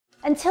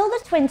Until the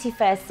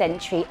 21st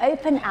century,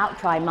 open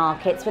outcry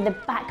markets were the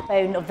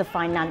backbone of the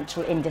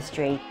financial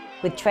industry,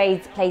 with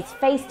trades placed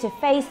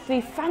face-to-face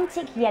through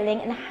frantic yelling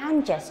and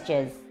hand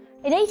gestures.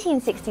 In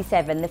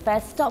 1867, the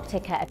first stock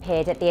ticker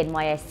appeared at the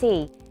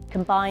NYSE.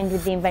 Combined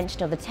with the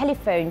invention of the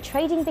telephone,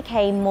 trading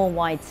became more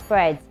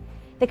widespread.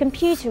 The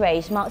computer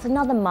age marks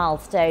another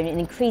milestone in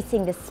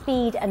increasing the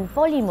speed and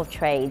volume of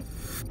trade.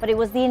 But it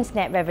was the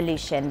internet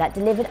revolution that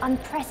delivered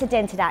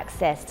unprecedented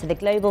access to the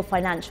global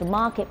financial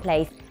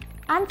marketplace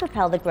and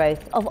propelled the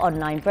growth of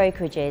online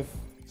brokerages.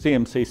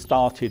 CMC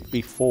started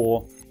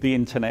before the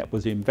internet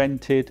was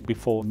invented,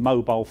 before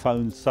mobile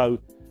phones, so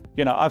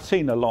I've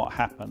seen a lot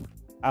happen.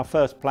 Our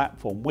first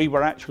platform, we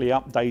were actually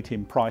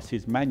updating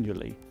prices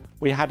manually.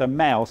 We had a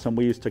mouse and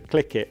we used to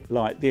click it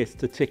like this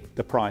to tick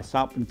the price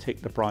up and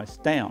tick the price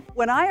down.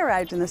 When I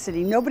arrived in the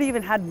city, nobody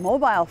even had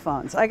mobile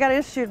phones. I got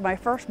issued my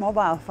first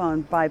mobile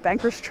phone by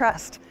Bankers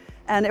Trust,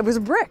 and it was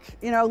a brick.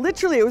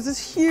 Literally, it was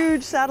this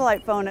huge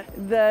satellite phone.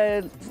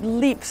 The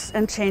leaps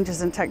and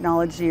changes in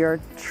technology are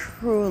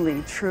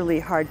truly, truly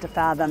hard to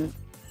fathom.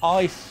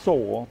 I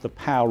saw the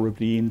power of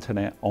the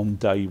internet on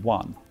day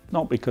one.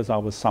 Not because I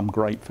was some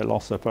great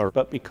philosopher,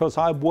 but because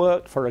I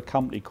worked for a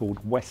company called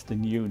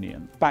Western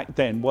Union. Back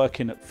then,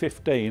 working at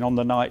 15 on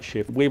the night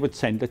shift, we would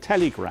send a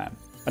telegram.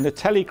 And the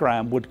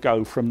telegram would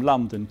go from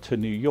London to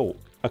New York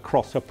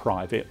across a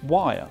private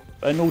wire.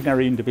 An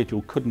ordinary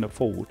individual couldn't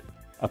afford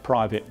a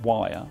private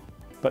wire,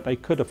 but they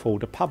could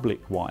afford a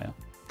public wire.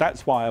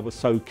 That's why I was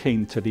so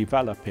keen to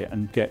develop it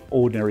and get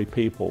ordinary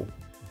people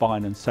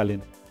buying and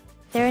selling.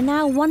 There are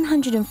now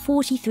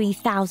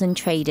 143,000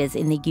 traders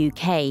in the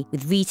UK,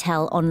 with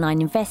retail online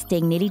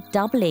investing nearly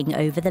doubling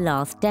over the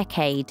last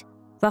decade.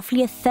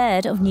 Roughly a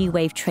third of new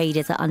wave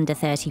traders are under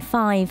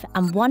 35,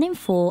 and 1 in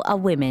 4 are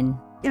women.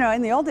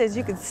 In the old days,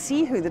 you could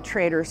see who the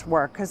traders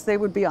were because they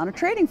would be on a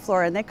trading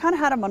floor and they kind of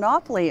had a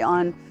monopoly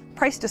on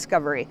price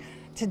discovery.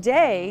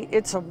 Today,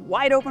 it's a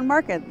wide open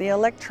market. The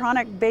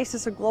electronic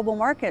basis of global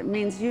market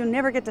means you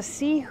never get to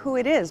see who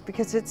it is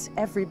because it's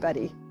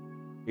everybody.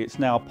 It's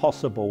now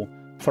possible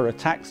for a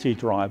taxi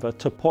driver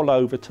to pull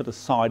over to the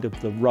side of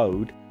the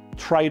road,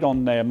 trade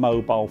on their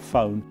mobile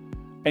phone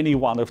any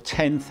one of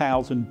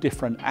 10,000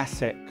 different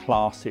asset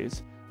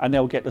classes, and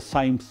they'll get the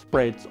same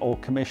spreads or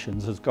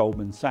commissions as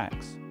Goldman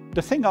Sachs.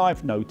 The thing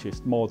I've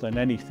noticed more than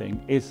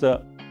anything is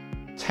that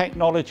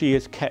technology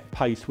has kept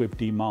pace with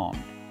demand.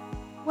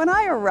 When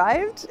I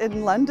arrived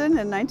in London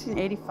in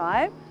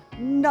 1985,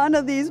 none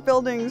of these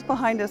buildings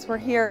behind us were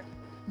here.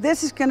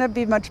 This is going to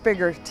be much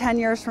bigger 10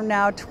 years from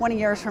now, 20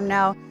 years from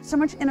now. So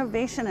much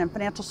innovation in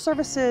financial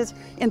services,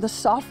 in the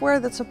software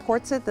that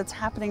supports it, that's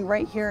happening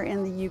right here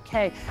in the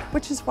UK,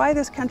 which is why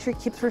this country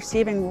keeps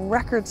receiving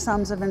record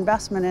sums of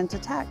investment into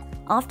tech.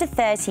 After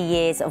 30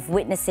 years of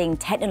witnessing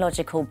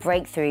technological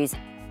breakthroughs,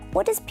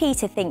 what does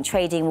Peter think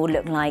trading will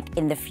look like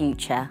in the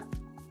future?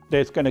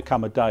 There's going to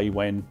come a day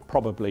when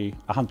probably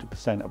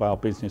 100% of our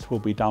business will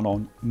be done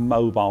on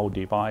mobile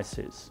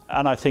devices.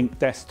 And I think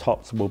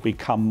desktops will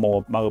become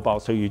more mobile,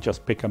 so you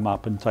just pick them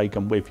up and take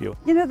them with you.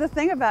 The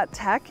thing about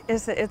tech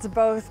is that it's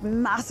both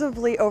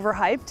massively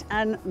overhyped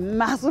and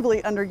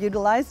massively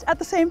underutilized at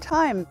the same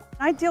time.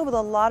 I deal with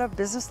a lot of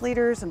business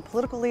leaders and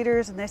political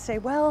leaders, and they say,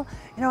 well,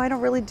 I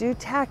don't really do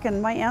tech. And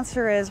my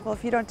answer is, well,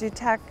 if you don't do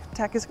tech,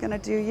 tech is going to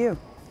do you.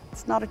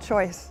 It's not a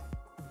choice.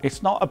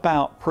 It's not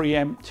about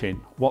preempting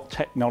what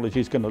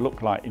technology is going to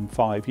look like in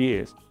 5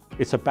 years.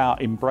 It's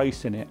about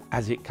embracing it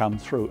as it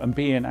comes through and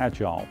being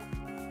agile.